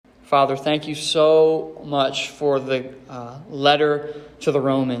Father, thank you so much for the letter to the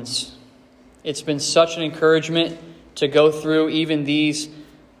Romans. It's been such an encouragement to go through even these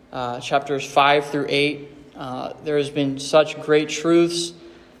chapters 5 through 8. There has been such great truths,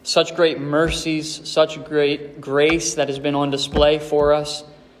 such great mercies, such great grace that has been on display for us,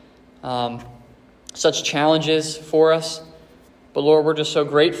 such challenges for us. But Lord, we're just so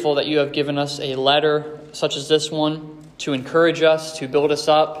grateful that you have given us a letter such as this one to encourage us, to build us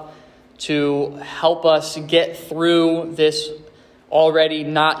up, to help us get through this already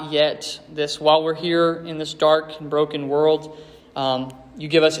not yet, this while we're here in this dark and broken world. You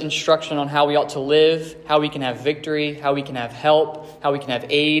give us instruction on how we ought to live, how we can have victory, how we can have help, how we can have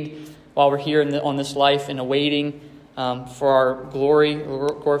aid while we're here on this life and awaiting for our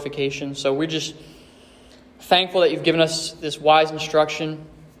glorification. So we're just thankful that you've given us this wise instruction.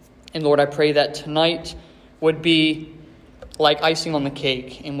 And Lord, I pray that tonight would be like icing on the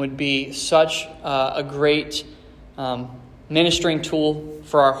cake and would be such a great ministering tool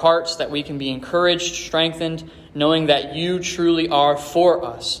for our hearts, that we can be encouraged, strengthened, knowing that you truly are for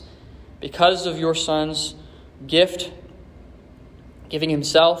us because of your Son's gift, giving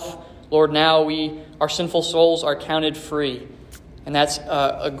himself. Lord, now our sinful souls are counted free, and that's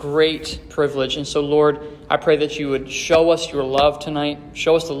a great privilege. And so, Lord, I pray that you would show us your love tonight,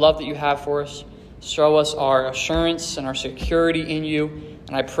 show us the love that you have for us, show us our assurance and our security in you.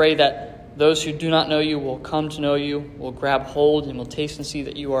 And I pray that those who do not know you will come to know you, will grab hold, and will taste and see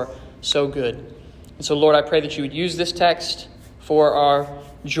that you are so good. And so, Lord, I pray that you would use this text for our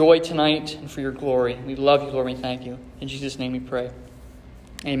joy tonight and for your glory. We love you, Lord. We thank you. In Jesus' name we pray.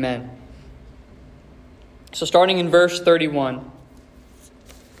 Amen. So starting in verse 31.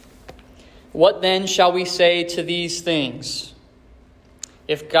 What then shall we say to these things?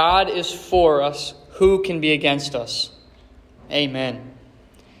 If God is for us, who can be against us? Amen.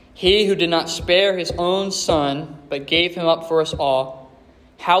 He who did not spare his own Son, but gave him up for us all,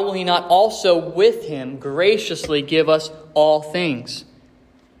 how will he not also with him graciously give us all things?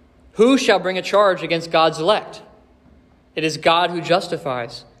 Who shall bring a charge against God's elect? It is God who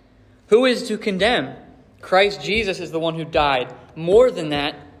justifies. Who is to condemn? Christ Jesus is the one who died. More than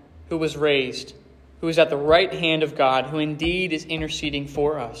that, who was raised, who is at the right hand of God, who indeed is interceding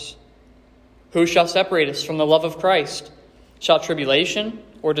for us. Who shall separate us from the love of Christ? Shall tribulation,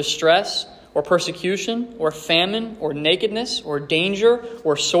 or distress, or persecution, or famine, or nakedness, or danger,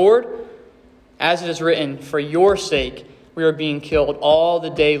 or sword? As it is written, for your sake we are being killed all the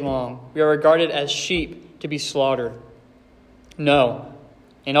day long. We are regarded as sheep to be slaughtered. No,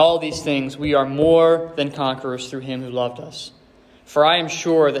 in all these things we are more than conquerors through him who loved us. For I am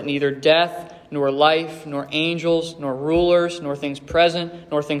sure that neither death, nor life, nor angels, nor rulers, nor things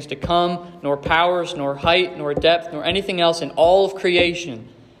present, nor things to come, nor powers, nor height, nor depth, nor anything else in all of creation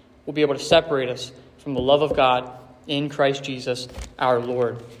will be able to separate us from the love of God in Christ Jesus our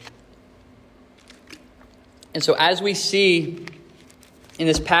Lord. And so as we see in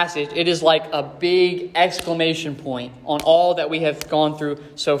this passage, it is like a big exclamation point on all that we have gone through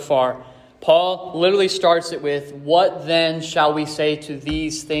so far. Paul literally starts it with, what then shall we say to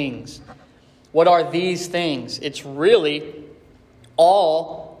these things? What are these things? It's really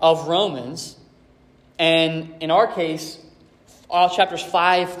all of Romans. And in our case, all chapters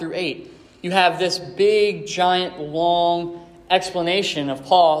 5 through 8. You have this big, giant, long explanation of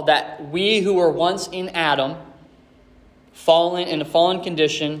Paul that we who were once in Adam, fallen in a fallen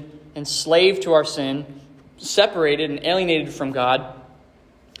condition, enslaved to our sin, separated and alienated from God,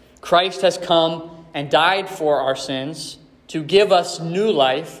 Christ has come and died for our sins to give us new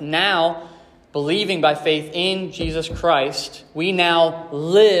life. Now, believing by faith in Jesus Christ, we now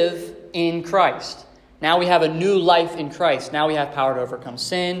live in Christ. Now we have a new life in Christ. Now we have power to overcome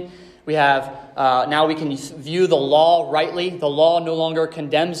sin. We have now we can view the law rightly. The law no longer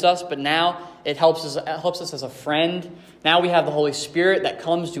condemns us, but now it helps us as a friend. Now we have the Holy Spirit that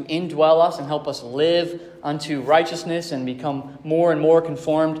comes to indwell us and help us live unto righteousness and become more and more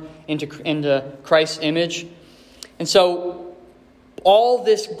conformed into Christ's image. And so all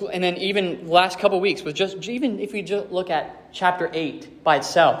this, and then even the last couple of weeks, was just even if we just look at chapter 8 by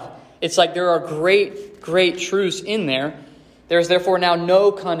itself, it's like there are great, great truths in there. There is therefore now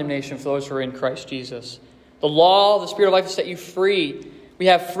no condemnation for those who are in Christ Jesus. The law, the Spirit of life, has set you free. We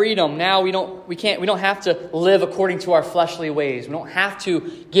have freedom. Now we don't have to live according to our fleshly ways. We don't have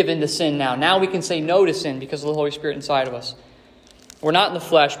to give in to sin now. Now we can say no to sin because of the Holy Spirit inside of us. We're not in the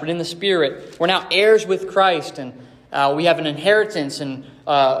flesh, but in the Spirit. We're now heirs with Christ, and we have an inheritance and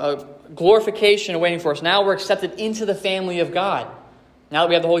a glorification awaiting for us. Now we're accepted into the family of God. Now that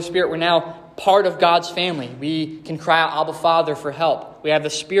we have the Holy Spirit, we're now part of God's family. We can cry out, Abba, Father, for help. We have the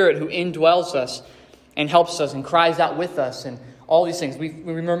Spirit who indwells us and helps us and cries out with us and all these things.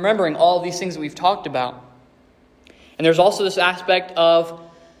 We're remembering all these things that we've talked about. And there's also this aspect of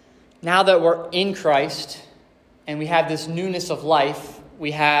now that we're in Christ and we have this newness of life,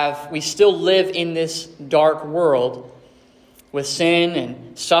 we still live in this dark world with sin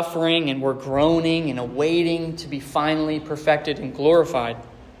and suffering, and we're groaning and awaiting to be finally perfected and glorified.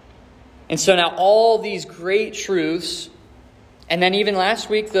 And so now all these great truths, and then even last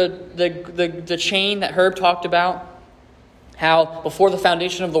week the chain that Herb talked about, how before the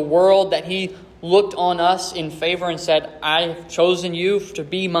foundation of the world that he looked on us in favor and said, I have chosen you to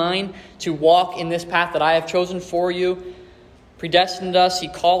be mine, to walk in this path that I have chosen for you. Predestined us, he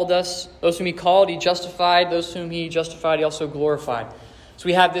called us. Those whom he called, he justified. Those whom he justified, he also glorified. So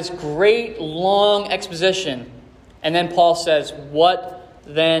we have this great long exposition. And then Paul says, what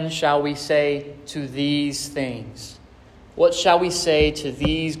then shall we say to these things? What shall we say to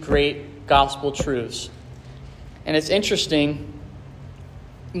these great gospel truths? And it's interesting,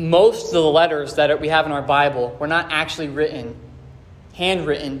 most of the letters that we have in our Bible were not actually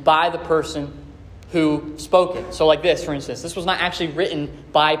handwritten by the person who spoke it. So like this, for instance, this was not actually written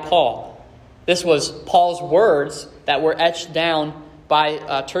by Paul. This was Paul's words that were etched down by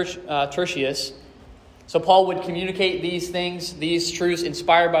Tertius. So Paul would communicate these things, these truths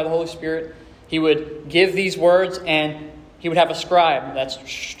inspired by the Holy Spirit. He would give these words and he would have a scribe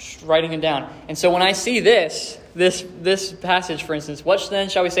that's writing them down. And so when I see this passage, for instance, what then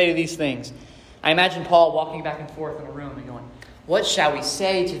shall we say to these things? I imagine Paul walking back and forth in a room and going, what shall we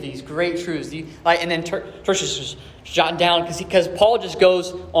say to these great truths? And then Tertius just jotting down because Paul just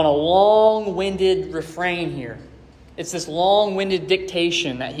goes on a long-winded refrain here. It's this long-winded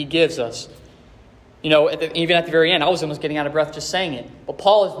dictation that he gives us. You know, even at the very end, I was almost getting out of breath just saying it. But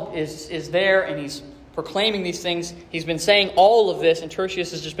Paul is there and he's proclaiming these things. He's been saying all of this, and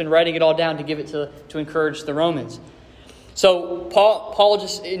Tertius has just been writing it all down to give it to encourage the Romans. So Paul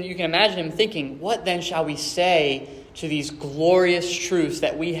just, and you can imagine him thinking, what then shall we say to these glorious truths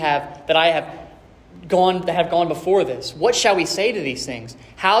that have gone before this? What shall we say to these things?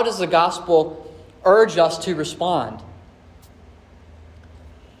 How does the gospel urge us to respond?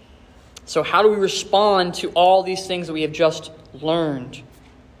 So how do we respond to all these things that we have just learned?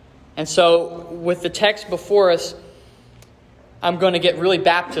 And so with the text before us, I'm going to get really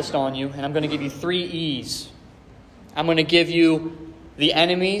Baptist on you, and I'm going to give you 3 E's. I'm going to give you the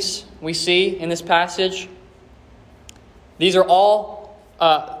enemies we see in this passage. These are all,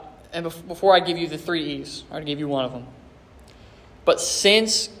 and before I give you the 3 E's, I already gave you one of them. But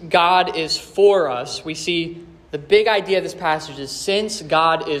since God is for us, we see the big idea of this passage is since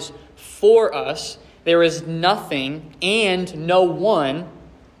God is for us, there is nothing and no one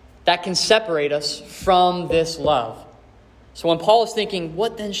that can separate us from this love. So when Paul is thinking,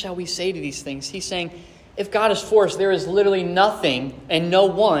 what then shall we say to these things? He's saying, if God is for us, there is literally nothing and no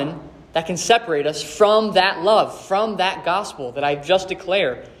one that can separate us from that love, from that gospel that I've just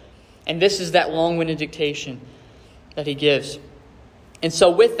declared. And this is that long-winded dictation that he gives. And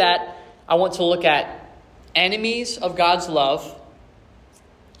so with that, I want to look at enemies of God's love.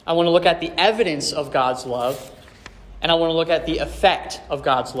 I want to look at the evidence of God's love. And I want to look at the effect of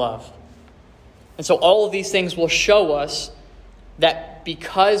God's love. And so all of these things will show us that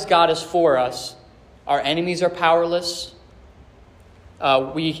because God is for us, our enemies are powerless.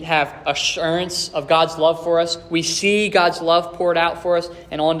 We have assurance of God's love for us. We see God's love poured out for us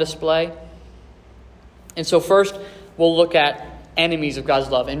and on display. And so first, we'll look at enemies of God's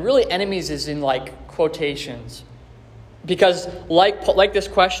love. And really, enemies is in like quotations. Because like this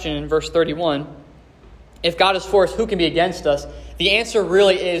question in verse 31, if God is for us, who can be against us? The answer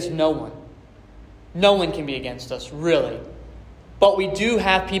really is no one. No one can be against us, really. But we do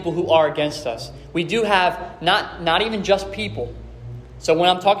have people who are against us. We do have not even just people. So when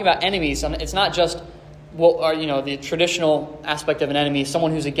I'm talking about enemies, it's not just the traditional aspect of an enemy,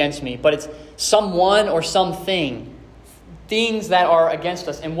 someone who's against me, but it's someone or something, things that are against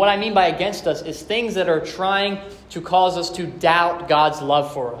us. And what I mean by against us is things that are trying to cause us to doubt God's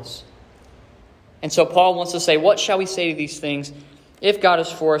love for us. And so Paul wants to say, what shall we say to these things? If God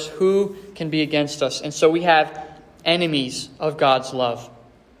is for us, who can be against us? And so we have enemies of God's love.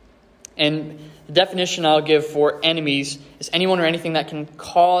 And the definition I'll give for enemies is anyone or anything that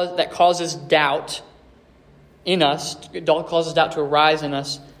causes doubt in us, causes doubt to arise in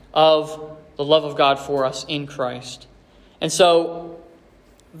us of the love of God for us in Christ. And so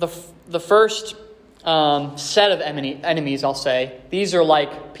the first set of enemies, I'll say, these are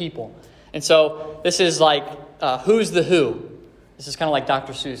like people. And so this is like, who's the who? This is kind of like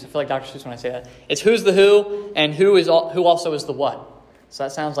Dr. Seuss. I feel like Dr. Seuss when I say that. It's who's the who and who also is the what. So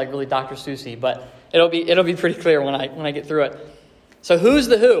that sounds like really Dr. Seussy, but it'll be pretty clear when I get through it. So who's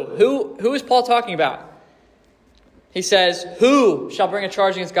the who? Who is Paul talking about? He says, who shall bring a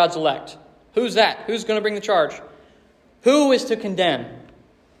charge against God's elect? Who's that? Who's going to bring the charge? Who is to condemn?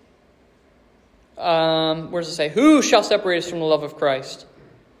 Where does it say? Who shall separate us from the love of Christ?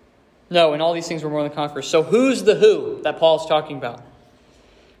 No, in all these things we're more than conquerors. So who's the who that Paul's talking about?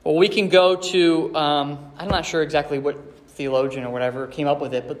 Well, we can go to, I'm not sure exactly what theologian or whatever came up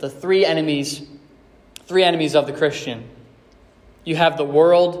with it, but the three enemies of the Christian. You have the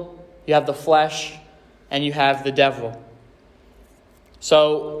world, you have the flesh, and you have the devil.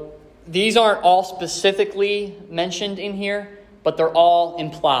 So these aren't all specifically mentioned in here, but they're all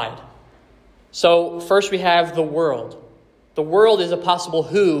implied. So first we have the world. The world is a possible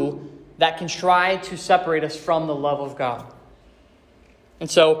who that can try to separate us from the love of God. And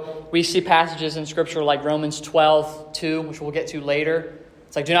so we see passages in Scripture like Romans 12:2, which we'll get to later.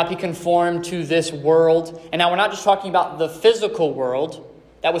 It's like, do not be conformed to this world. And now we're not just talking about the physical world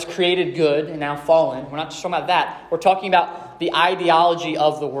that was created good and now fallen. We're not just talking about that. We're talking about the ideology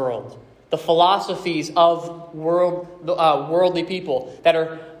of the world, the philosophies of worldly people that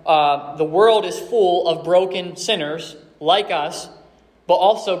are. The world is full of broken sinners like us, but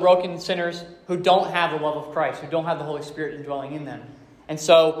also broken sinners who don't have the love of Christ, who don't have the Holy Spirit indwelling in them. And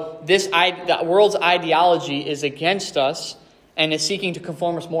so the world's ideology is against us and is seeking to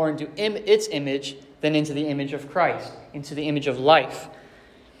conform us more into its image than into the image of Christ, into the image of life.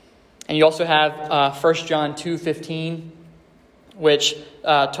 And you also have 1 John 2:15, which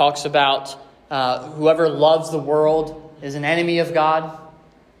talks about whoever loves the world is an enemy of God.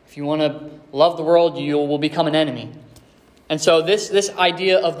 If you want to love the world, you will become an enemy. And so this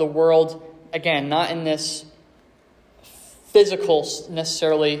idea of the world, again, not in this physical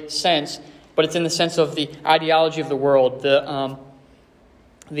necessarily sense, but it's in the sense of the ideology of the world, the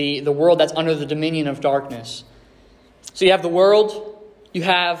world that's under the dominion of darkness. So you have the world, you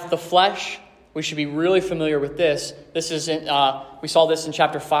have the flesh. We should be really familiar with this. This is we saw this in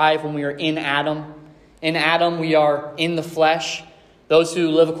chapter 5 when we were in Adam. In Adam, we are in the flesh. Those who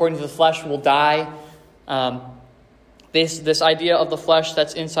live according to the flesh will die. This idea of the flesh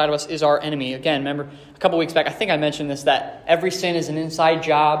that's inside of us is our enemy. Again, remember a couple weeks back, I think I mentioned this, that every sin is an inside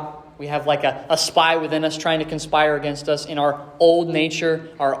job. We have like a spy within us trying to conspire against us in our old nature,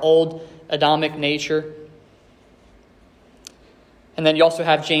 our old Adamic nature. And then you also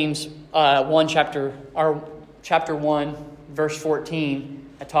have James chapter 1, verse 14,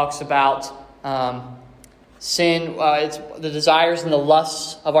 that talks about sin. It's the desires and the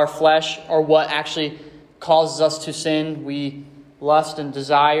lusts of our flesh are what actually causes us to sin. We lust and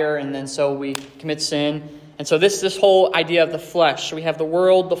desire, and then so we commit sin. And so this whole idea of the flesh. So we have the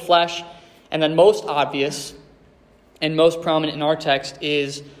world, the flesh, and then most obvious and most prominent in our text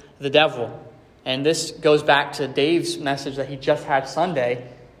is the devil. And this goes back to Dave's message that he just had Sunday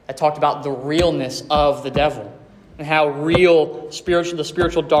that talked about the realness of the devil and how real the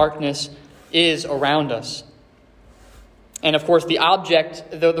spiritual darkness is around us. And of course, the object,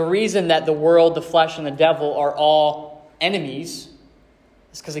 the reason that the world, the flesh, and the devil are all enemies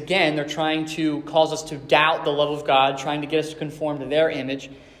is because, again, they're trying to cause us to doubt the love of God, trying to get us to conform to their image,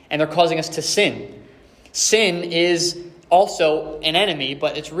 and they're causing us to sin. Sin is also an enemy,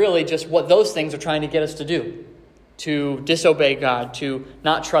 but it's really just what those things are trying to get us to do, to disobey God, to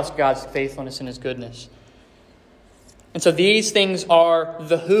not trust God's faithfulness and His goodness. And so these things are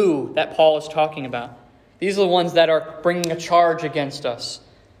the who that Paul is talking about. These are the ones that are bringing a charge against us.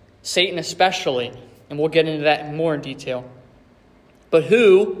 Satan especially. And we'll get into that more in detail. But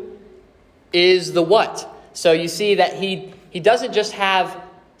who is the what? So you see that he doesn't just have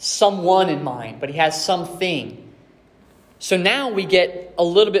someone in mind, but he has something. So now we get a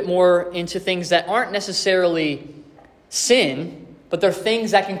little bit more into things that aren't necessarily sin, but they're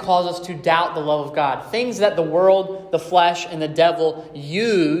things that can cause us to doubt the love of God. Things that the world, the flesh, and the devil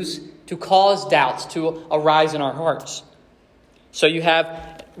use to cause doubts to arise in our hearts. So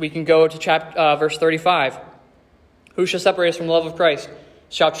we can go to verse 35. Who shall separate us from the love of Christ?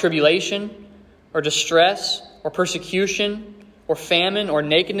 Shall tribulation, or distress, or persecution, or famine, or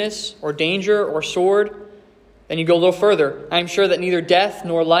nakedness, or danger, or sword? Then you go a little further. I am sure that neither death,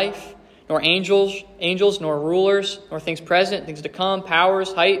 nor life, nor angels, nor rulers, nor things present, things to come,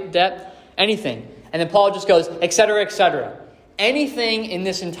 powers, height, depth, anything. And then Paul just goes, etc., etc. Anything in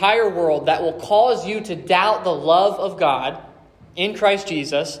this entire world that will cause you to doubt the love of God in Christ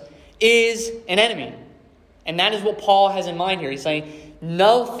Jesus is an enemy. And that is what Paul has in mind here. He's saying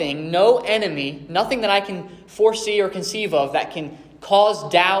nothing, no enemy, nothing that I can foresee or conceive of that can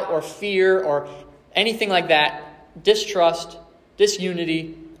cause doubt or fear or anything like that, distrust,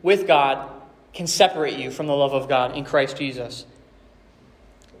 disunity with God, can separate you from the love of God in Christ Jesus.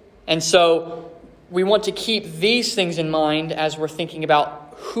 And so we want to keep these things in mind as we're thinking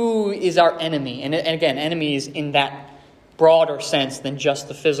about who is our enemy. And again, enemy is in that broader sense than just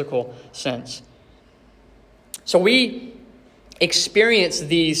the physical sense. So we experience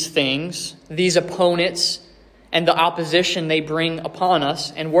these things, these opponents, and the opposition they bring upon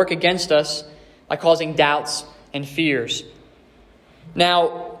us and work against us by causing doubts and fears.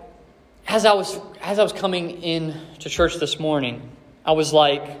 Now, as I was coming in to church this morning, I was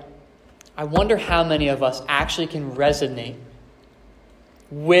like, I wonder how many of us actually can resonate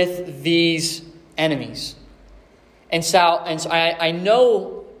with these enemies. And so I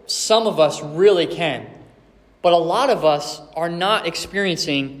know some of us really can, but a lot of us are not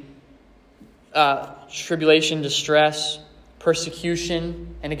experiencing tribulation, distress,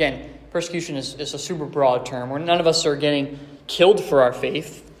 persecution. And again, persecution is a super broad term, where none of us are getting killed for our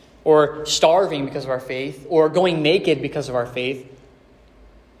faith, or starving because of our faith, or going naked because of our faith,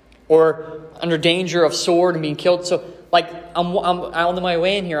 or under danger of sword and being killed. So, I'm on my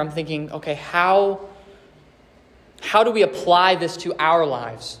way in here, I'm thinking, okay, how do we apply this to our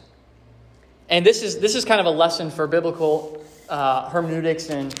lives? And this is kind of a lesson for biblical hermeneutics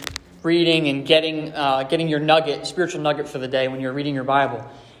and reading and getting your spiritual nugget for the day when you're reading your Bible.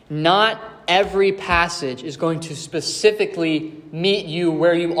 Not every passage is going to specifically meet you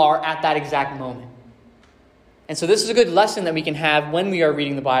where you are at that exact moment. And so this is a good lesson that we can have when we are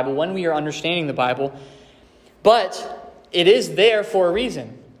reading the Bible, when we are understanding the Bible. But it is there for a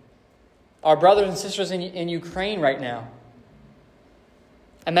reason. Our brothers and sisters in Ukraine right now,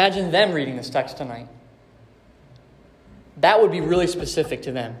 imagine them reading this text tonight. That would be really specific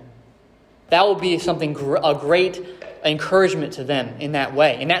to them. That would be a great encouragement to them in that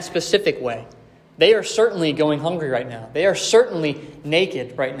way, in that specific way. They are certainly going hungry right now. They are certainly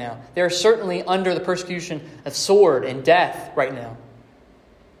naked right now. They are certainly under the persecution of sword and death right now.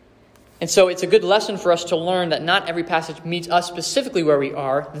 And so it's a good lesson for us to learn that not every passage meets us specifically where we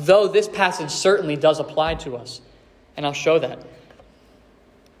are, though this passage certainly does apply to us. And I'll show that.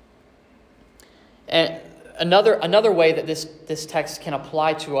 And another way that this text can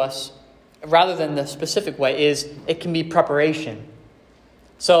apply to us, rather than the specific way, is it can be preparation.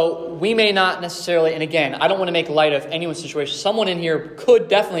 So we may not necessarily, and again, I don't want to make light of anyone's situation. Someone in here could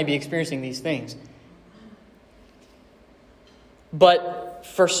definitely be experiencing these things. But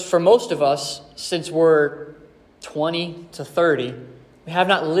for most of us, since we're 20 to 30, we have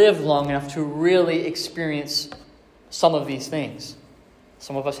not lived long enough to really experience some of these things.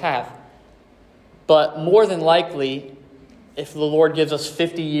 Some of us have. But more than likely, if the Lord gives us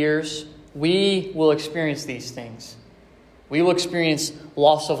 50 years, we will experience these things. We will experience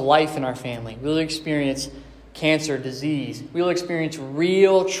loss of life in our family. We will experience cancer, disease. We will experience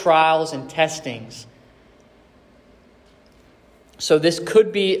real trials and testings. So this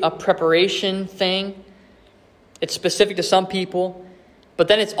could be a preparation thing. It's specific to some people, but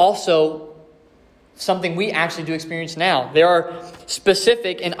then it's also something we actually do experience now. There are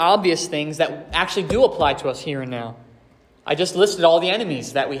specific and obvious things that actually do apply to us here and now. I just listed all the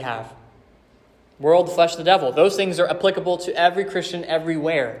enemies that we have. World, the flesh, the devil. Those things are applicable to every Christian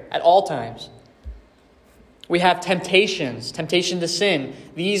everywhere, at all times. We have temptation to sin.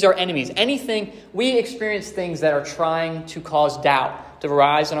 These are enemies. We experience things that are trying to cause doubt to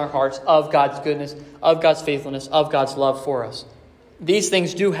arise in our hearts of God's goodness, of God's faithfulness, of God's love for us. These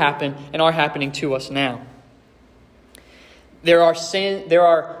things do happen and are happening to us now. There are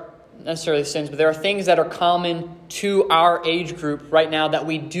necessarily sins, but there are things that are common to our age group right now that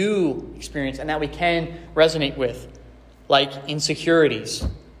we do experience and that we can resonate with, like insecurities,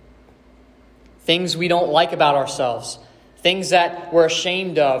 things we don't like about ourselves, things that we're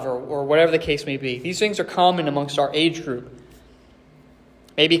ashamed of, or whatever the case may be. These things are common amongst our age group.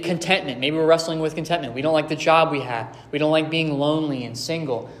 Maybe contentment. Maybe we're wrestling with contentment. We don't like the job we have. We don't like being lonely and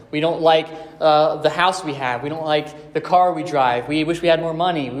single. We don't like the house we have. We don't like the car we drive. We wish we had more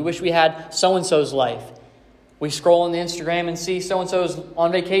money. We wish we had so-and-so's life. We scroll on the Instagram and see so-and-so's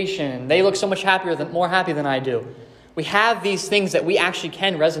on vacation. They look so much more happy than I do. We have these things that we actually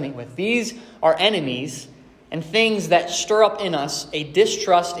can resonate with. These are enemies and things that stir up in us a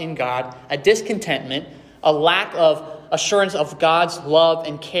distrust in God, a discontentment, a lack of assurance of God's love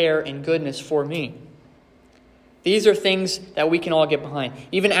and care and goodness for me. These are things that we can all get behind.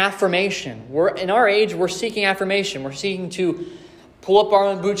 Even affirmation. In our age, we're seeking affirmation. We're seeking to pull up our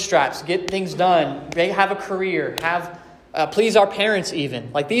own bootstraps, get things done, have a career, have please our parents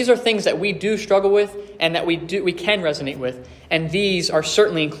even. Like, these are things that we do struggle with and that we can resonate with. And these are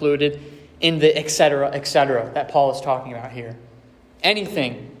certainly included in the et cetera, that Paul is talking about here.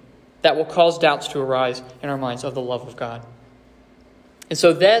 Anything that will cause doubts to arise in our minds of the love of God. And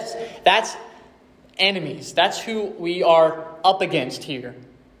so that's enemies. That's who we are up against here.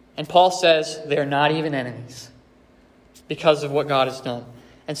 And Paul says they're not even enemies because of what God has done.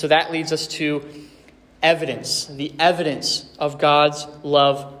 And so that leads us to evidence, the evidence of God's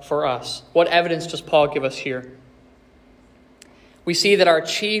love for us. What evidence does Paul give us here? We see that our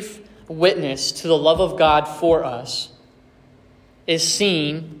chief witness to the love of God for us is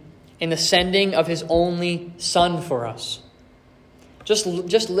seen in the sending of his only Son for us. Just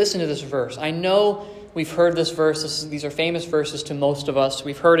listen to this verse. I know we've heard this verse. These are famous verses to most of us.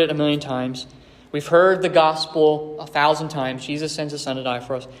 We've heard it a million times. We've heard the gospel 1,000 times. Jesus sends his Son to die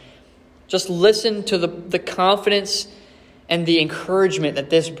for us. Just listen to the confidence and the encouragement that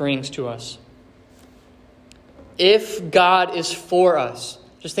this brings to us. If God is for us,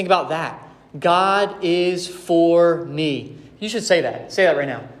 just think about that. God is for me. You should say that. Say that right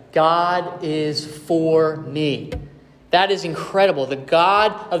now. God is for me. That is incredible. The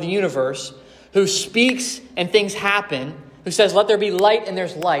God of the universe, who speaks and things happen, who says, let there be light and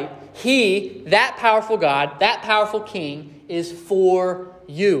there's light. He, that powerful God, that powerful King, is for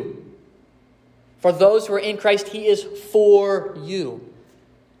you. For those who are in Christ, he is for you.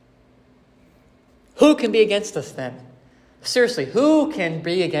 Who can be against us then? Seriously, who can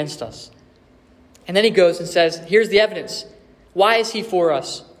be against us? And then he goes and says, here's the evidence. Why is he for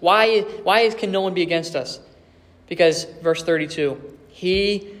us? Why can no one be against us? Because, verse 32,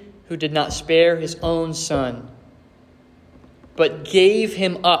 he who did not spare his own Son, but gave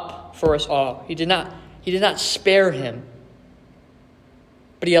him up for us all. He did not spare him,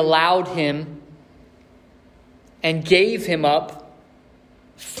 but he allowed him and gave him up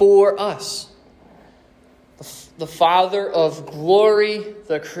for us. The Father of glory,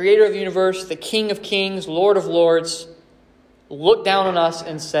 the Creator of the universe, the King of kings, Lord of lords, looked down on us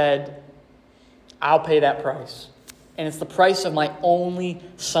and said, I'll pay that price. And it's the price of my only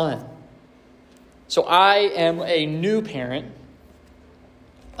Son. So I am a new parent.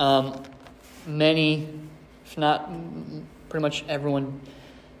 Many, if not pretty much everyone.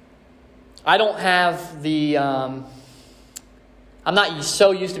 I don't have the... I'm not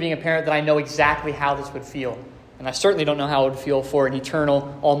so used to being a parent that I know exactly how this would feel. And I certainly don't know how it would feel for an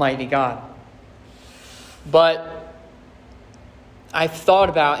eternal, almighty God. But I've thought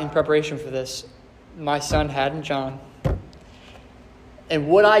about, in preparation for this, my son Haddon John. And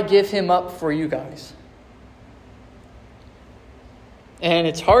would I give him up for you guys? And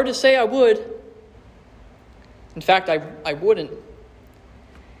it's hard to say I would. In fact, I wouldn't.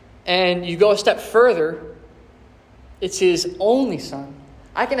 And you go a step further, it's his only son.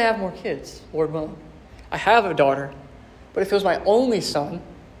 I can have more kids, Lord willing. I have a daughter. But if it was my only son,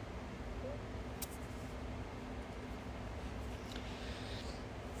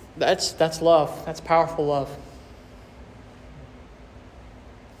 that's love. That's powerful love.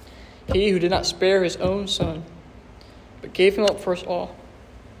 He who did not spare his own Son, but gave him up for us all.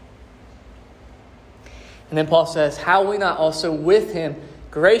 And then Paul says, how will he not also with him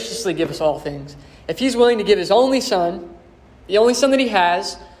graciously give us all things? If he's willing to give his only Son, the only Son that he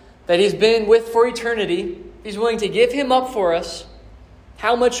has, that he's been with for eternity, he's willing to give him up for us,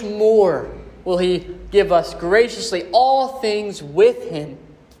 how much more will he give us graciously all things with him?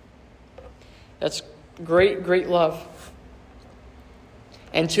 That's great, great love.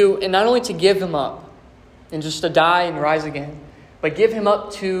 And not only to give him up and just to die and rise again, but give him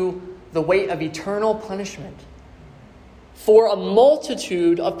up to the weight of eternal punishment for a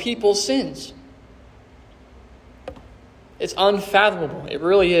multitude of people's sins. It's unfathomable. It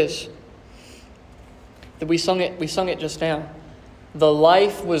really is. That we sung it just now. The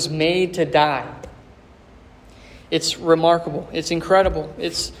life was made to die. It's remarkable. It's incredible.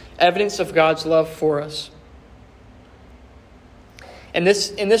 It's evidence of God's love for us. And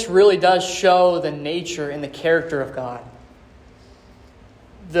this really does show the nature and the character of God.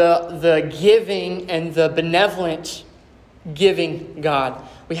 The giving and the benevolent giving God.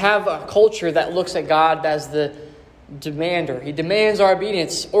 We have a culture that looks at God as the demander. He demands our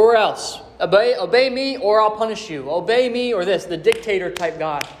obedience or else. Obey me or I'll punish you. Obey me or this. The dictator type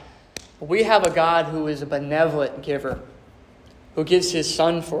God. We have a God who is a benevolent giver. Who gives his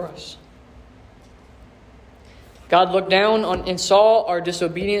Son for us. God looked down on and saw our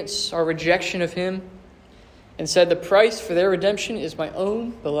disobedience, our rejection of him, and said, the price for their redemption is my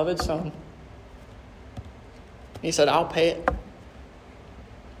own beloved Son. And he said, I'll pay it.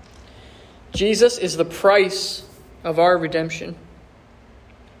 Jesus is the price of our redemption.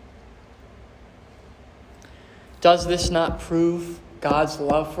 Does this not prove God's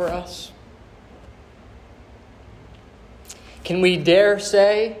love for us? Can we dare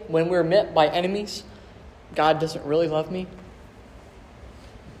say, when we're met by enemies, God doesn't really love me?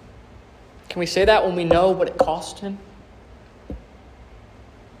 Can we say that when we know what it cost him?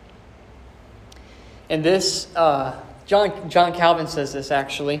 And this, John Calvin says this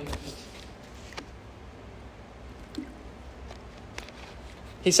actually.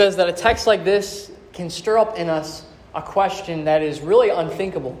 He says that a text like this can stir up in us a question that is really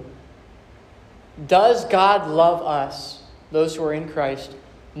unthinkable. Does God love us, those who are in Christ,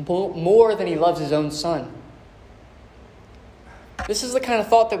 more than he loves his own Son? This is the kind of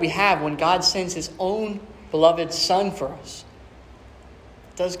thought that we have when God sends his own beloved Son for us.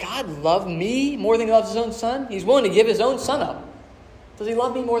 Does God love me more than he loves his own Son? He's willing to give his own Son up. Does he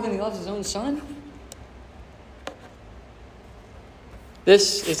love me more than he loves his own Son?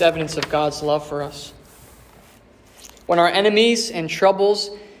 This is evidence of God's love for us. When our enemies and troubles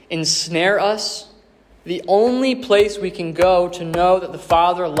ensnare us, the only place we can go to know that the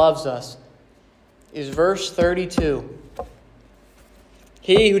Father loves us is verse 32.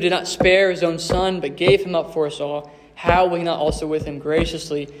 He who did not spare his own Son, but gave him up for us all, how will he not also with him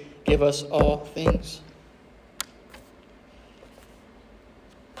graciously give us all things?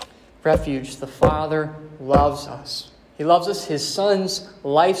 Refuge, the Father loves us. He loves us his Son's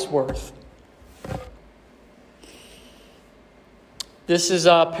life's worth. This is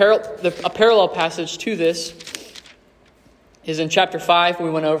a parallel passage to this is in chapter 5.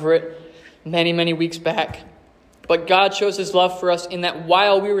 We went over it many, many weeks back. But God shows his love for us in that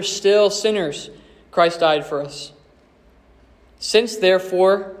while we were still sinners, Christ died for us. Since,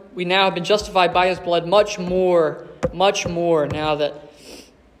 therefore, we now have been justified by his blood, much more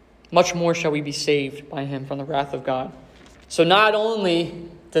shall we be saved by him from the wrath of God. So not only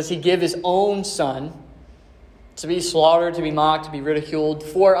does he give his own Son to be slaughtered, to be mocked, to be ridiculed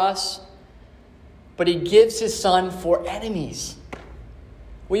for us, but he gives his Son for enemies.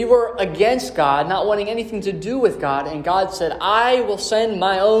 We were against God, not wanting anything to do with God, and God said, I will send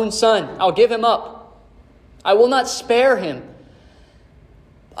my own Son. I'll give him up. I will not spare him.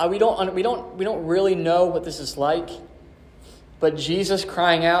 We don't really know what this is like, but Jesus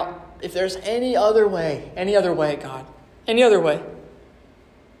crying out, if there's any other way, God, any other way.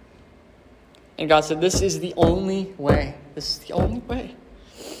 And God said, this is the only way. This is the only way.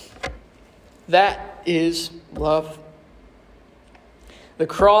 That is love. The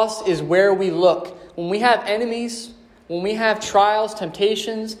cross is where we look. When we have enemies, when we have trials,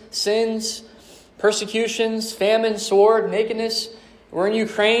 temptations, sins, persecutions, famine, sword, nakedness, we're in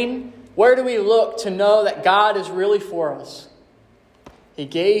Ukraine, where do we look to know that God is really for us? He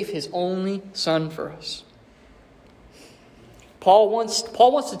gave his only Son for us. Paul wants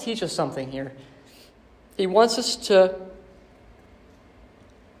to teach us something here. He wants to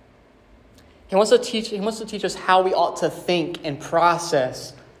teach us how we ought to think and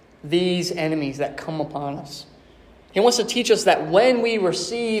process these enemies that come upon us. He wants to teach us that when we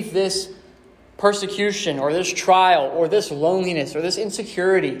receive this persecution or this trial or this loneliness or this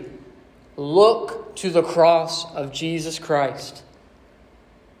insecurity, look to the cross of Jesus Christ.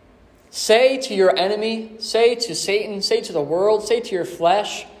 Say to your enemy, say to Satan, say to the world, say to your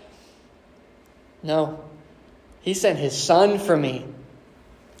flesh, no, he sent his Son for me.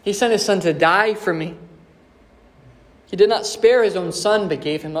 He sent his Son to die for me. He did not spare his own Son, but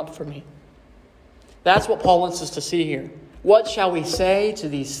gave him up for me. That's what Paul wants us to see here. What shall we say to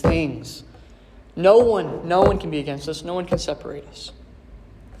these things? No one can be against us. No one can separate us.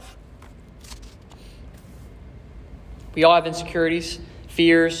 We all have insecurities,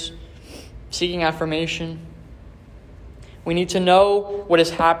 fears, seeking affirmation. We need to know what is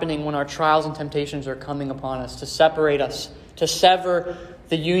happening when our trials and temptations are coming upon us, to separate us, to sever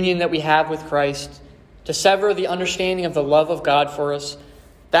the union that we have with Christ, to sever the understanding of the love of God for us.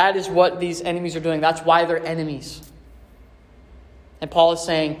 That is what these enemies are doing. That's why they're enemies. And Paul is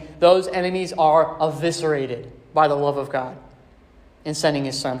saying those enemies are eviscerated by the love of God in sending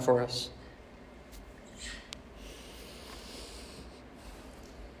his Son for us.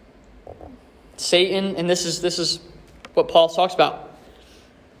 Satan, and this is what Paul talks about.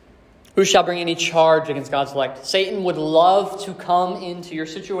 Who shall bring any charge against God's elect? Satan would love to come into your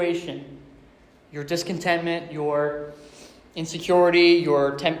situation, your discontentment, your insecurity,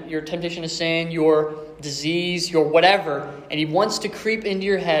 your temptation to sin, your disease, your whatever, and he wants to creep into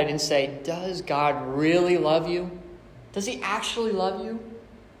your head and say, does God really love you? Does he actually love you?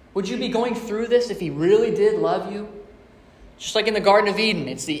 Would you be going through this if he really did love you? Just like in the Garden of Eden,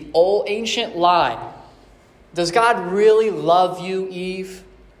 it's the old ancient lie Does God really love you, Eve?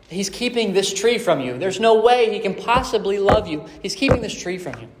 He's keeping this tree from you. There's no way he can possibly love you. He's keeping this tree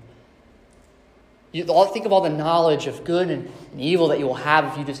from you. Think of all the knowledge of good and evil that you will have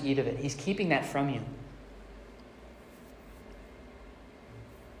if you just eat of it. He's keeping that from you.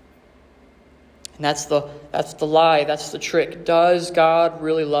 And that's the lie. That's the trick. Does God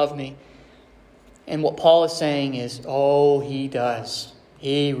really love me? And what Paul is saying is, oh, he does.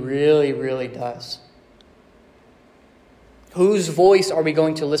 He really, really does. Whose voice are we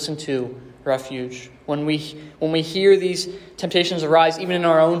going to listen to, Refuge? When we hear these temptations arise, even in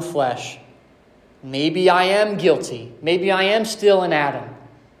our own flesh, maybe I am guilty. Maybe I am still in Adam.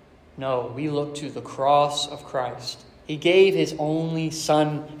 No, we look to the cross of Christ. He gave his only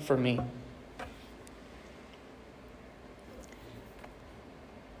Son for me.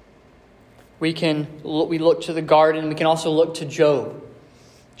 We look to the garden. We can also look to Job.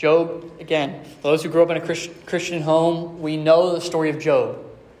 Job, again, those who grew up in a Christian home, we know the story of Job.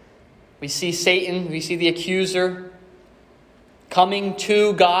 We see Satan, we see the accuser coming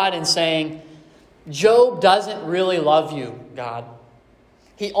to God and saying, Job doesn't really love you, God.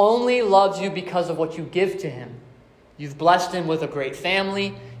 He only loves you because of what you give to him. You've blessed him with a great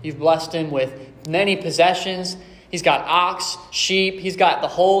family. You've blessed him with many possessions. He's got ox, sheep. He's got the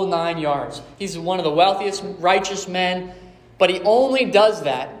whole 9 yards. He's one of the wealthiest, righteous men. But he only does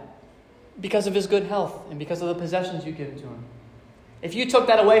that because of his good health and because of the possessions you give to him. If you took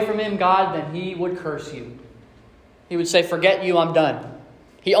that away from him, God, then he would curse you. He would say, forget you, I'm done.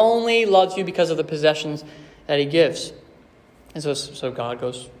 He only loves you because of the possessions that he gives. And so God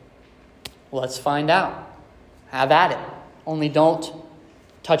goes, let's find out. Have at it. Only don't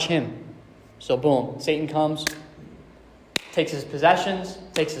touch him. So boom, Satan comes, takes his possessions,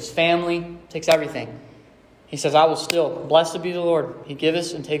 takes his family, takes everything. He says, I will still, blessed be the Lord. He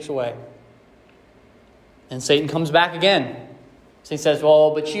gives and takes away. And Satan comes back again. So he says,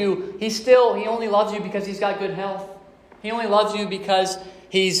 well, but he only loves you because he's got good health. He only loves you because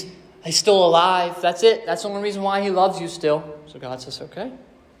he's still alive. That's it. That's the only reason why he loves you still. So God says, okay,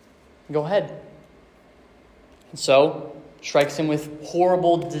 go ahead. And so strikes him with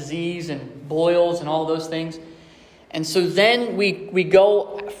horrible disease and boils and all those things. And so then we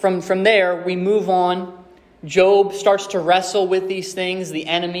go from there, we move on. Job starts to wrestle with these things, the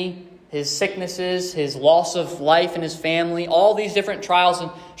enemy, his sicknesses, his loss of life and his family, all these different trials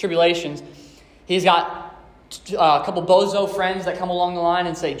and tribulations. He's got a couple bozo friends that come along the line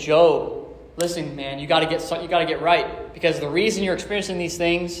and say, Job, listen, man, you got to get right, because the reason you're experiencing these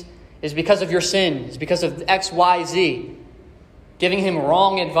things is because of your sin. It's because of X, Y, Z. Giving him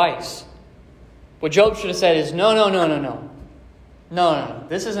wrong advice. What Job should have said is, no.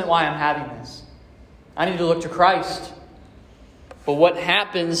 This isn't why I'm having this. I need to look to Christ. But what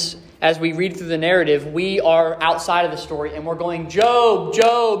happens as we read through the narrative, we are outside of the story and we're going, Job.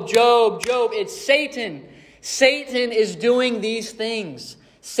 It's Satan. Satan is doing these things.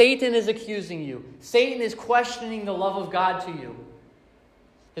 Satan is accusing you. Satan is questioning the love of God to you.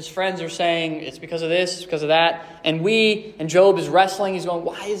 His friends are saying, it's because of this, it's because of that. And Job is wrestling. He's going,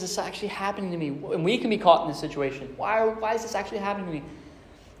 why is this actually happening to me? And we can be caught in this situation. Why is this actually happening to me?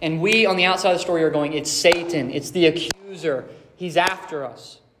 And we, on the outside of the story, are going, it's Satan. It's the accuser. He's after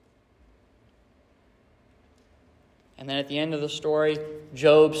us. And then at the end of the story,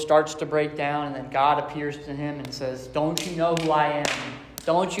 Job starts to break down, and then God appears to him and says, don't you know who I am?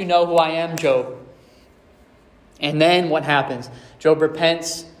 Don't you know who I am, Job? And then what happens? Job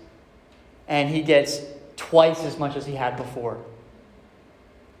repents, and he gets twice as much as he had before.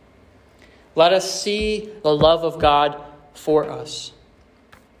 Let us see the love of God for us.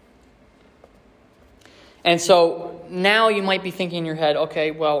 And so now you might be thinking in your head,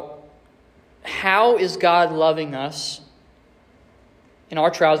 okay, well, how is God loving us in our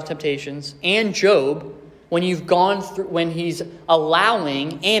trials and temptations and Job when you've gone through, when he's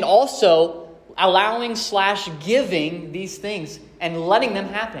allowing and also allowing/giving these things and letting them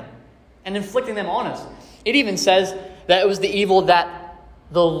happen and inflicting them on us? It even says that it was the evil that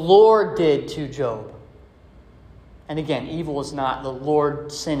the Lord did to Job. And again, evil is not the Lord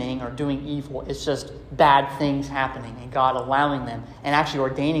sinning or doing evil. It's just bad things happening and God allowing them and actually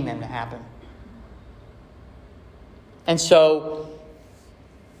ordaining them to happen. And so,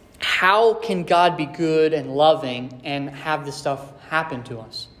 how can God be good and loving and have this stuff happen to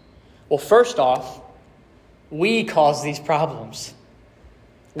us? Well, first off, we caused these problems.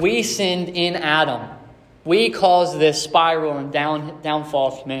 We sinned in Adam. We caused this spiral and downfall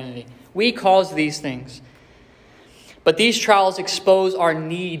of humanity. We caused these things. But these trials expose our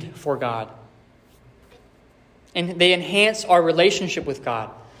need for God. And they enhance our relationship with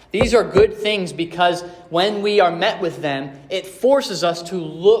God. These are good things because when we are met with them, it forces us to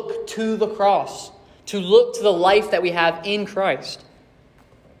look to the cross, to look to the life that we have in Christ.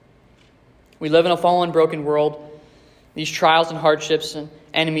 We live in a fallen, broken world. These trials and hardships and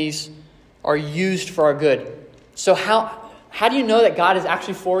enemies are used for our good. So how do you know that God is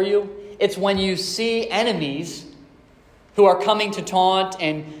actually for you? It's when you see enemies who are coming to taunt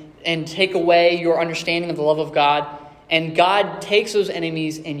and take away your understanding of the love of God. And God takes those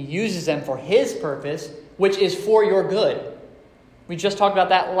enemies and uses them for His purpose, which is for your good. We just talked about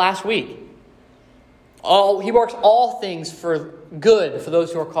that last week. He works all things for good for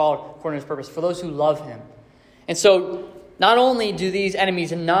those who are called according to His purpose, for those who love Him. And so not only do these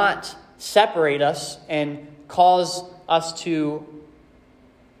enemies not separate us and cause us to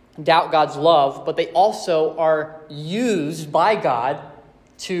doubt God's love, but they also are used by God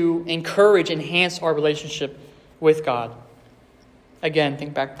to enhance our relationship with God. Again,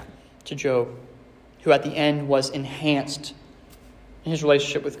 think back to Job, who at the end was enhanced in his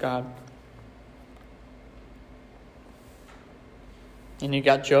relationship with God. And you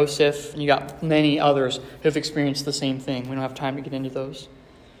got Joseph, and you got many others who have experienced the same thing. We don't have time to get into those.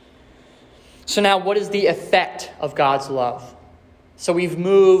 So now, what is the effect of God's love? So we've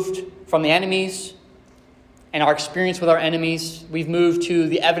moved from the enemies and our experience with our enemies. We've moved to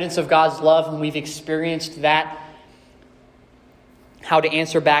the evidence of God's love, and we've experienced that. How to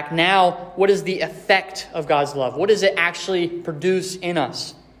answer back. Now, what is the effect of God's love? What does it actually produce in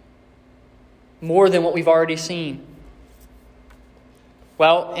us? More than what we've already seen.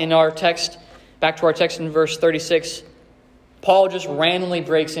 Well, in our text, back to our text in verse 36, Paul just randomly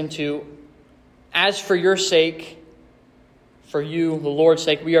breaks into, as for your sake, for you, the Lord's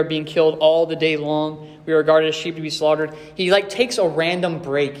sake, we are being killed all the day long. We are regarded as sheep to be slaughtered. He takes a random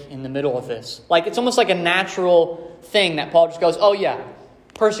break in the middle of this. It's almost like a natural thing that Paul just goes, oh yeah,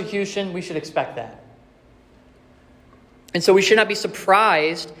 persecution, we should expect that. And so we should not be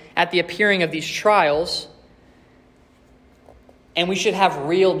surprised at the appearing of these trials. And we should have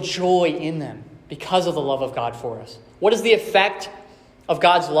real joy in them because of the love of God for us. What is the effect of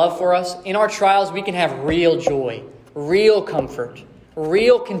God's love for us? In our trials, we can have real joy, real comfort,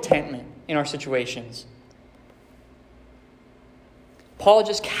 real contentment in our situations. Paul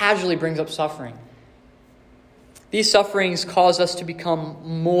just casually brings up suffering. These sufferings cause us to become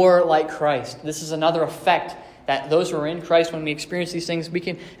more like Christ. This is another effect that those who are in Christ, when we experience these things,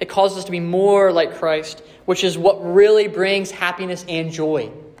 it causes us to be more like Christ, which is what really brings happiness and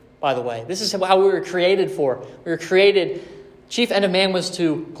joy, by the way. This is how we were created for. We were created, chief end of man was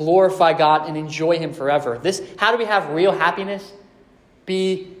to glorify God and enjoy Him forever. How do we have real happiness?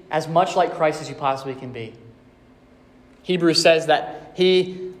 Be as much like Christ as you possibly can be. Hebrews says that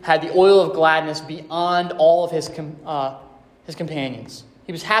He had the oil of gladness beyond all of his companions.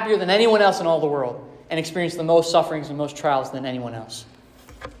 He was happier than anyone else in all the world and experienced the most sufferings and most trials than anyone else.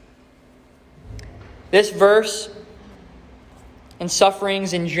 This verse and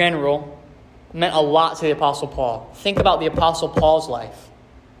sufferings in general meant a lot to the Apostle Paul. Think about the Apostle Paul's life.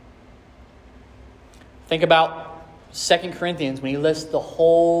 Think about 2 Corinthians when he lists the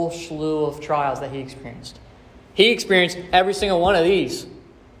whole slew of trials that he experienced. He experienced every single one of these.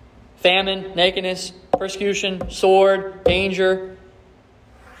 Famine, nakedness, persecution, sword, danger,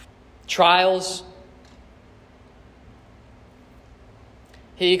 trials.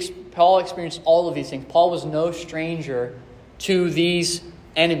 Paul experienced all of these things. Paul was no stranger to these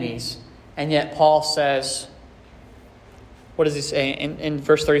enemies. And yet Paul says, what does he say in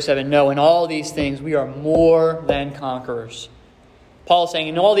verse 37? No, in all these things we are more than conquerors. Paul is saying,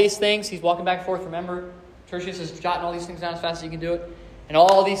 in all these things, he's walking back and forth. Remember, Tertius is jotting all these things down as fast as he can do it. And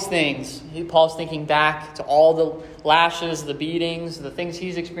all these things, Paul's thinking back to all the lashes, the beatings, the things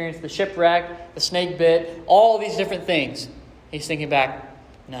he's experienced, the shipwreck, the snake bit, all these different things. He's thinking back,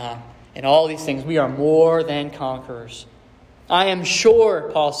 in all these things, we are more than conquerors. I am sure,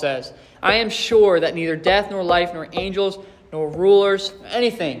 Paul says, I am sure that neither death nor life nor angels nor rulers,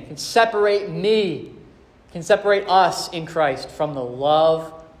 anything can separate us in Christ from the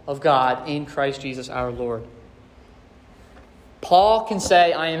love of God in Christ Jesus our Lord. Paul can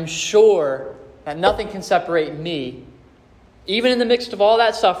say, I am sure that nothing can separate me, even in the midst of all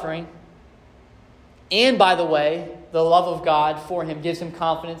that suffering. And by the way, the love of God for him gives him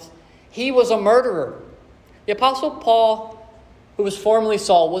confidence. He was a murderer. The Apostle Paul, who was formerly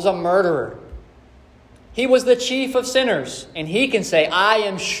Saul, was a murderer. He was the chief of sinners. And he can say, I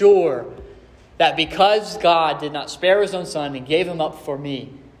am sure that because God did not spare His own Son and gave Him up for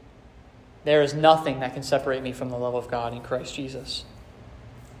me, there is nothing that can separate me from the love of God in Christ Jesus.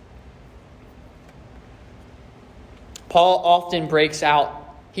 Paul often breaks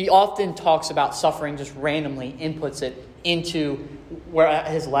out he often talks about suffering, just randomly inputs it into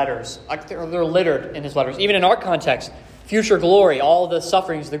his letters. Like they're littered in his letters. Even in our context, future glory, all the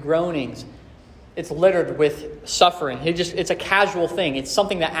sufferings, the groanings, it's littered with suffering. It's a casual thing. It's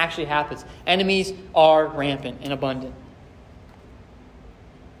something that actually happens. Enemies are rampant and abundant.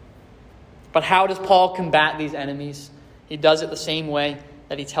 But how does Paul combat these enemies? He does it the same way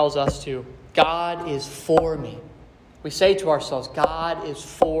that he tells us to. God is for me. We say to ourselves, God is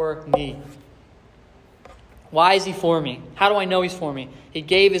for me. Why is he for me? How do I know he's for me? He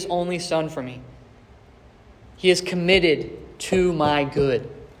gave his only son for me. He is committed to my good.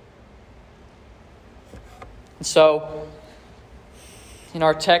 And so, in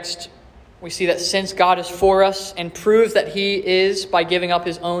our text, we see that since God is for us and proves that he is by giving up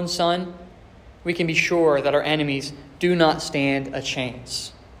his own son, we can be sure that our enemies do not stand a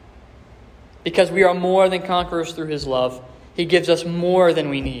chance. Because we are more than conquerors through his love. He gives us more than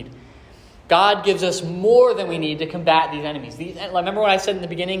we need. God gives us more than we need to combat these enemies. Remember what I said in the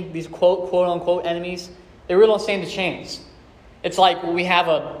beginning? These quote-unquote enemies? They really don't stand a chance. It's like we have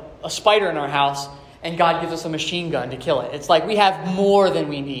a spider in our house and God gives us a machine gun to kill it. It's like we have more than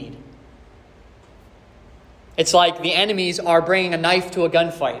we need. It's like the enemies are bringing a knife to a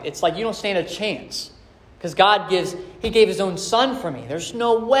gunfight. It's like you don't stand a chance. Because he gave his own son for me. There's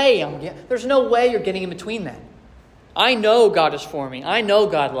no way you're getting in between that. I know God is for me. I know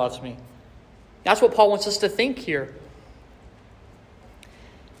God loves me. That's what Paul wants us to think here.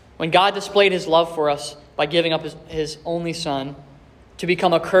 When God displayed his love for us by giving up his only son to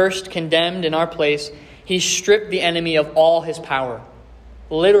become accursed, condemned in our place, he stripped the enemy of all his power.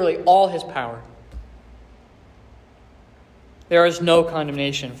 Literally all his power. There is no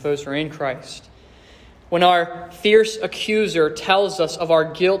condemnation for those who are in Christ. When our fierce accuser tells us of our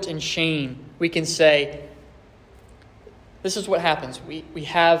guilt and shame, we can say, this is what happens. We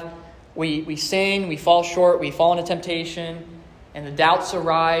sin, we fall short, we fall into temptation, and the doubts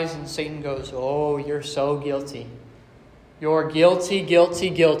arise, and Satan goes, oh, you're so guilty. You're guilty, guilty,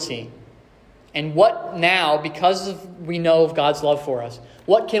 guilty. And what now, because we know of God's love for us,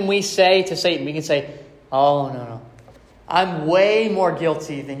 what can we say to Satan? We can say, oh, no. I'm way more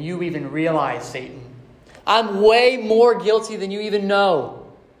guilty than you even realize, Satan. I'm way more guilty than you even know.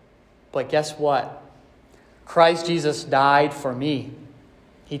 But guess what? Christ Jesus died for me.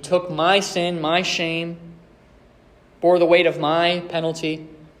 He took my sin, my shame, bore the weight of my penalty,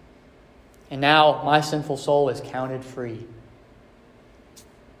 and now my sinful soul is counted free.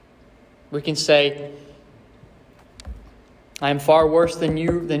 We can say, I am far worse than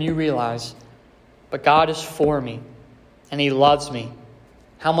you realize, but God is for me, and he loves me.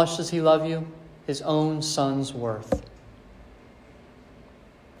 How much does he love you? His own son's worth.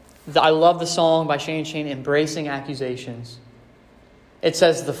 I love the song by Shane & Shane, Embracing Accusations. It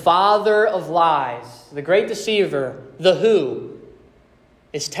says, the father of lies, the great deceiver, the who,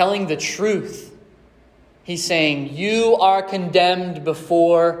 is telling the truth. He's saying, you are condemned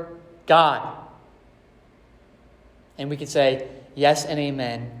before God. And we could say, yes and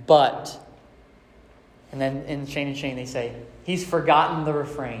amen, but, and then in Shane & Shane they say, he's forgotten the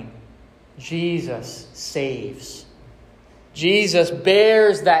refrain. Jesus saves. Jesus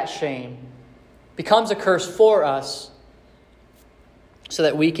bears that shame, becomes a curse for us, so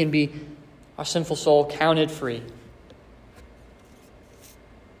that we can be, our sinful soul, counted free.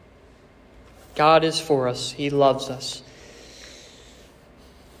 God is for us. He loves us.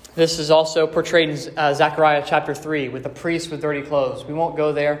 This is also portrayed in Zechariah chapter 3 with the priest with dirty clothes. We won't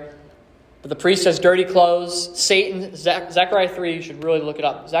go there. But the priest has dirty clothes. Satan, Zechariah 3, you should really look it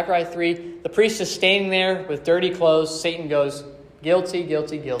up. Zechariah 3, the priest is standing there with dirty clothes. Satan goes, guilty,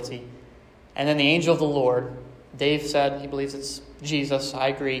 guilty, guilty. And then the angel of the Lord, Dave said he believes it's Jesus. I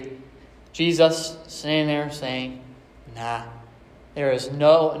agree. Jesus standing there saying, nah, there is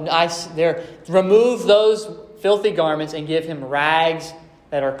no, remove those filthy garments and give him rags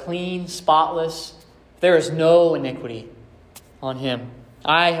that are clean, spotless. There is no iniquity on him.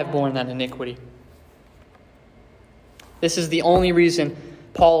 I have borne that iniquity. This is the only reason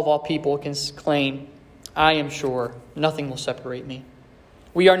Paul of all people can claim, I am sure nothing will separate me.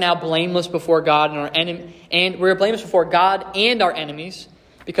 We are now blameless before God and we're blameless before God and our enemies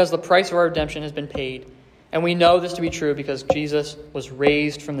because the price of our redemption has been paid. And we know this to be true because Jesus was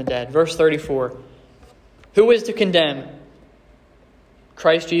raised from the dead. Verse 34. Who is to condemn?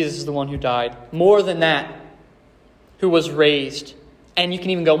 Christ Jesus is the one who died. More than that, who was raised. And you can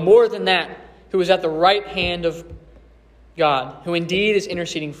even go more than that, who is at the right hand of God, who indeed is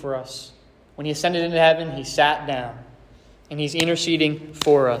interceding for us. When he ascended into heaven, he sat down, and he's interceding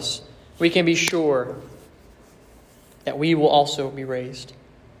for us. We can be sure that we will also be raised.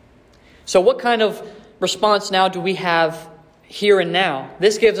 So what kind of response now do we have here and now?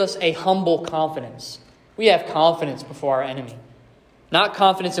 This gives us a humble confidence. We have confidence before our enemy. Not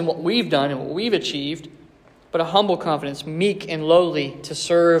confidence in what we've done and what we've achieved, but a humble confidence, meek and lowly to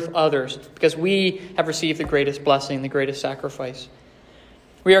serve others, because we have received the greatest blessing, the greatest sacrifice.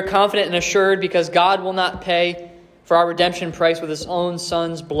 We are confident and assured because God will not pay for our redemption price with his own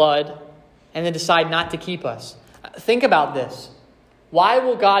Son's blood and then decide not to keep us. Think about this. Why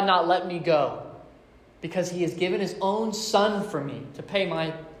will God not let me go? Because he has given his own Son for me to pay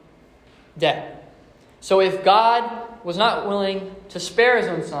my debt. So if God was not willing to spare his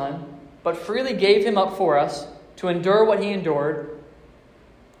own Son, but freely gave him up for us to endure what he endured,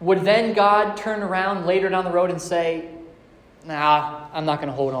 would then God turn around later down the road and say, nah, I'm not going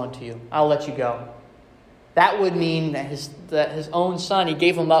to hold on to you. I'll let you go. That would mean that his own Son, he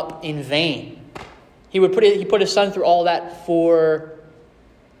gave him up in vain. He put his Son through all that for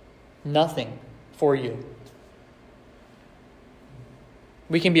nothing for you.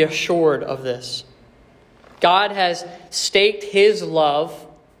 We can be assured of this. God has staked his love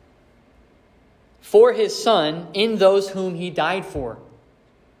for his Son in those whom he died for.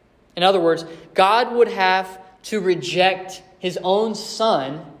 In other words, God would have to reject his own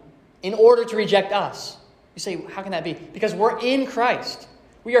Son in order to reject us. You say, how can that be? Because we're in Christ.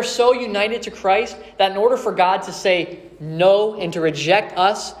 We are so united to Christ that in order for God to say no and to reject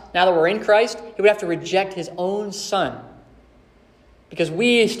us, now that we're in Christ, he would have to reject his own Son. Because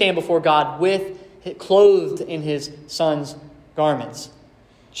we stand before God clothed in his Son's garments.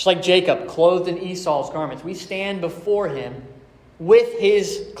 Just like Jacob, clothed in Esau's garments. We stand before him with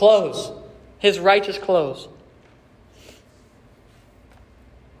his clothes, his righteous clothes.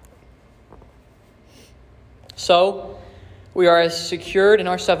 So, we are as secured in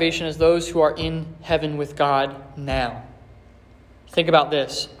our salvation as those who are in heaven with God now. Think about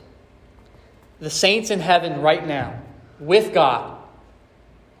this. The saints in heaven right now, with God,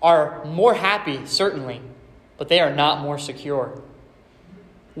 are more happy, certainly, but they are not more secure.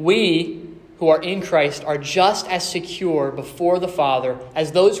 We, who are in Christ, are just as secure before the Father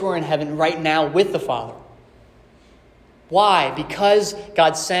as those who are in heaven right now with the Father. Why? Because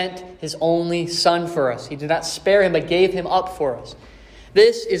God sent his only Son for us. He did not spare him, but gave him up for us.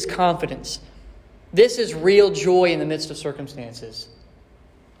 This is confidence. This is real joy in the midst of circumstances.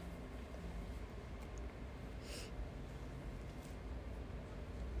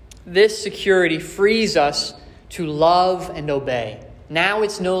 This security frees us to love and obey. Now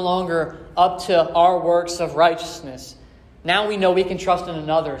it's no longer up to our works of righteousness. Now we know we can trust in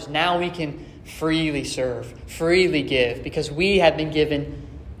others. Now we can freely serve, freely give, because we have been given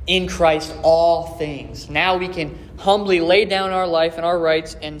in Christ all things. Now we can humbly lay down our life and our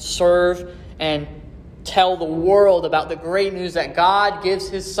rights and serve and tell the world about the great news that God gives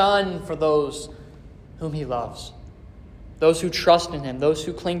his Son for those whom he loves, those who trust in him, those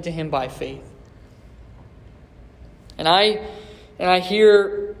who cling to him by faith. And I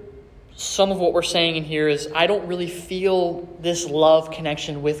hear some of what we're saying in here is I don't really feel this love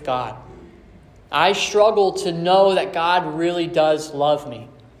connection with God. I struggle to know that God really does love me.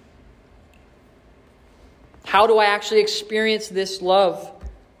 How do I actually experience this love?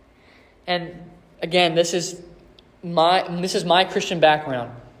 And again, this is my Christian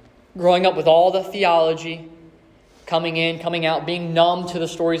background. Growing up with all the theology, coming in, coming out, being numb to the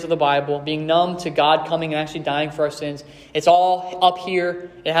stories of the Bible, being numb to God coming and actually dying for our sins. It's all up here.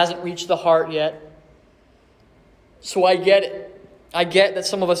 It hasn't reached the heart yet. So I get it. I get that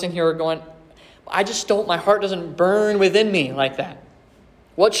some of us in here are going, my heart doesn't burn within me like that.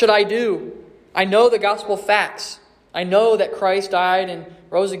 What should I do? I know the gospel facts. I know that Christ died and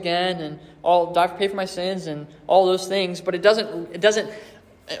rose again and died to pay for my sins and all those things, but it doesn't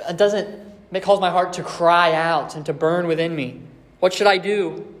cause my heart to cry out and to burn within me. What should I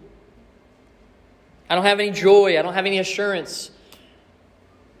do? I don't have any joy. I don't have any assurance.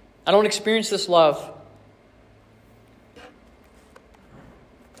 I don't experience this love.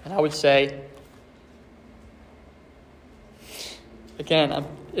 And I would say, again,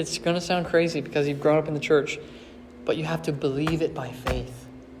 it's going to sound crazy because you've grown up in the church, but you have to believe it by faith.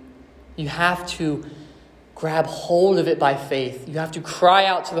 You have to grab hold of it by faith. You have to cry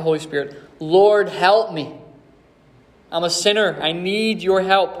out to the Holy Spirit, Lord, help me. I'm a sinner. I need your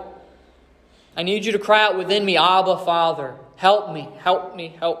help. I need you to cry out within me, Abba, Father. Help me, help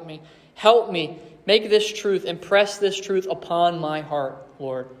me, help me. Help me. Make this truth, impress this truth upon my heart,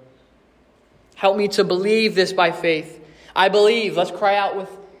 Lord. Help me to believe this by faith. I believe. Let's cry out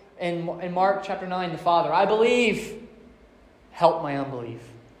in Mark chapter 9, the Father. I believe. Help my unbelief.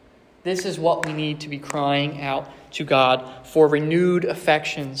 This is what we need to be crying out to God for renewed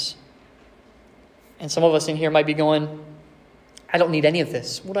affections. And some of us in here might be going, I don't need any of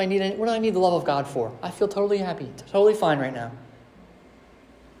this. What do I need the love of God for? I feel totally happy, totally fine right now.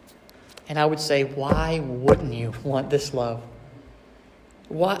 And I would say, why wouldn't you want this love?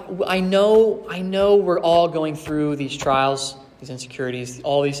 Why? I know we're all going through these trials, these insecurities,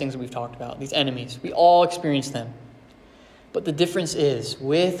 all these things that we've talked about, these enemies. We all experience them. But the difference is,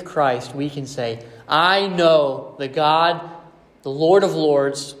 with Christ, we can say, I know that God, the Lord of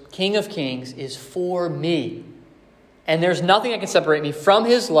Lords, King of Kings, is for me. And there's nothing that can separate me from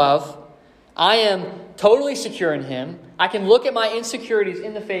His love. I am totally secure in Him. I can look at my insecurities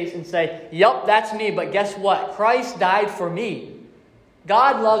in the face and say, yep, that's me. But guess what? Christ died for me.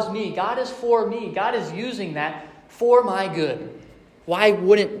 God loves me. God is for me. God is using that for my good. Why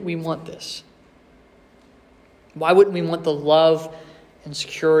wouldn't we want this? Why wouldn't we want the love and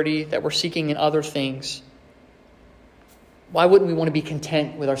security that we're seeking in other things? Why wouldn't we want to be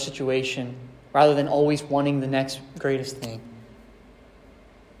content with our situation rather than always wanting the next greatest thing?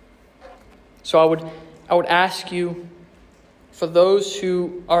 So I would ask you, for those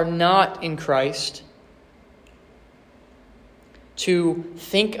who are not in Christ, to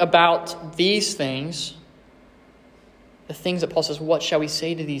think about these things, the things that Paul says, what shall we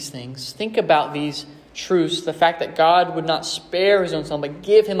say to these things? Think about these truths, the fact that God would not spare His own Son, but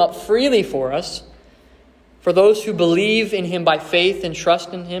give Him up freely for us, for those who believe in Him by faith and trust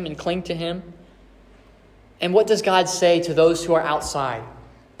in Him and cling to Him. And what does God say to those who are outside,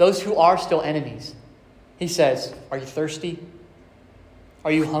 those who are still enemies? He says, are you thirsty?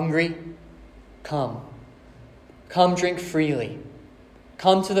 Are you hungry? Come. Come drink freely.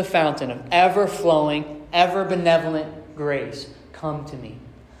 Come to the fountain of ever-flowing, ever-benevolent grace. Come to me.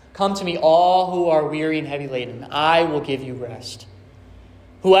 Come to me, all who are weary and heavy laden. I will give you rest.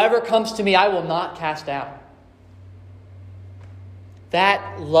 Whoever comes to me, I will not cast out.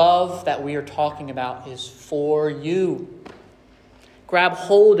 That love that we are talking about is for you. Grab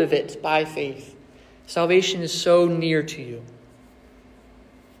hold of it by faith. Salvation is so near to you.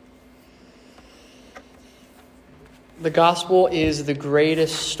 The gospel is the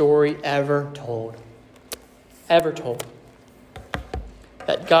greatest story ever told. Ever told.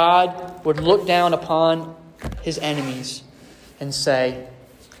 That God would look down upon His enemies and say,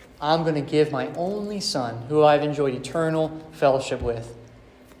 I'm going to give my only Son, who I've enjoyed eternal fellowship with,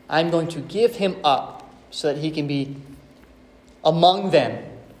 I'm going to give Him up so that He can be among them,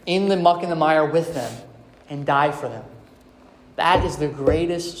 in the muck and the mire with them, and die for them. That is the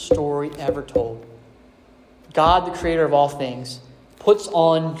greatest story ever told. God, the creator of all things, puts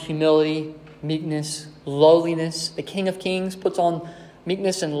on humility, meekness, lowliness. The King of Kings puts on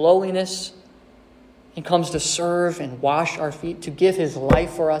meekness and lowliness and comes to serve and wash our feet, to give His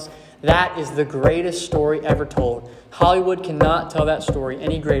life for us. That is the greatest story ever told. Hollywood cannot tell that story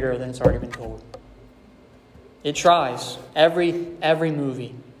any greater than it's already been told. It tries. Every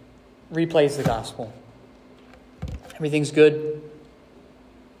movie replays the gospel. Everything's good.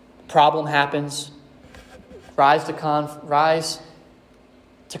 Problem happens. Rise to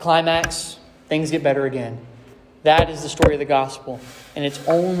climax. Things get better again. That is the story of the gospel. And it's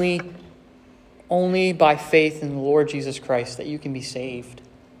only by faith in the Lord Jesus Christ that you can be saved.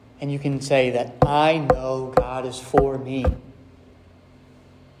 And you can say that I know God is for me.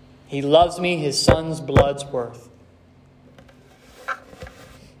 He loves me, His Son's blood's worth.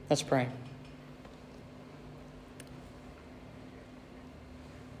 Let's pray.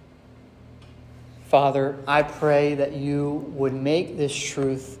 Father, I pray that you would make this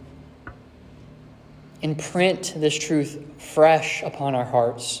truth, imprint this truth fresh upon our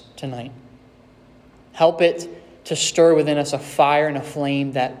hearts tonight. Help it to stir within us a fire and a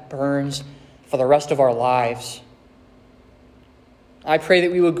flame that burns for the rest of our lives. I pray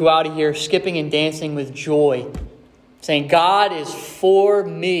that we would go out of here skipping and dancing with joy, saying, God is for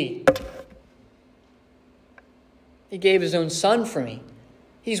me. He gave His own Son for me.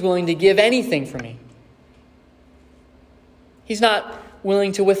 He's willing to give anything for me. He's not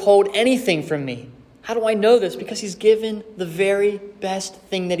willing to withhold anything from me. How do I know this? Because He's given the very best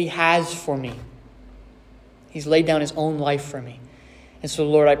thing that He has for me. He's laid down His own life for me. And so,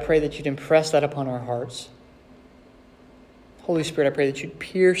 Lord, I pray that you'd impress that upon our hearts. Holy Spirit, I pray that you'd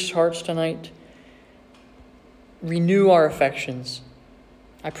pierce hearts tonight. Renew our affections.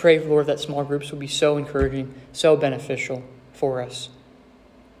 I pray, Lord, that small groups will be so encouraging, so beneficial for us.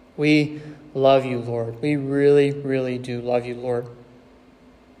 We love you, Lord. We really, really do love you, Lord.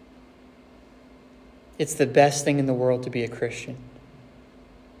 It's the best thing in the world to be a Christian.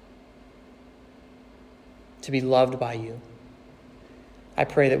 To be loved by you. I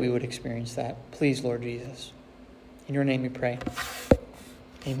pray that we would experience that. Please, Lord Jesus. In your name we pray.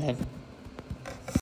 Amen.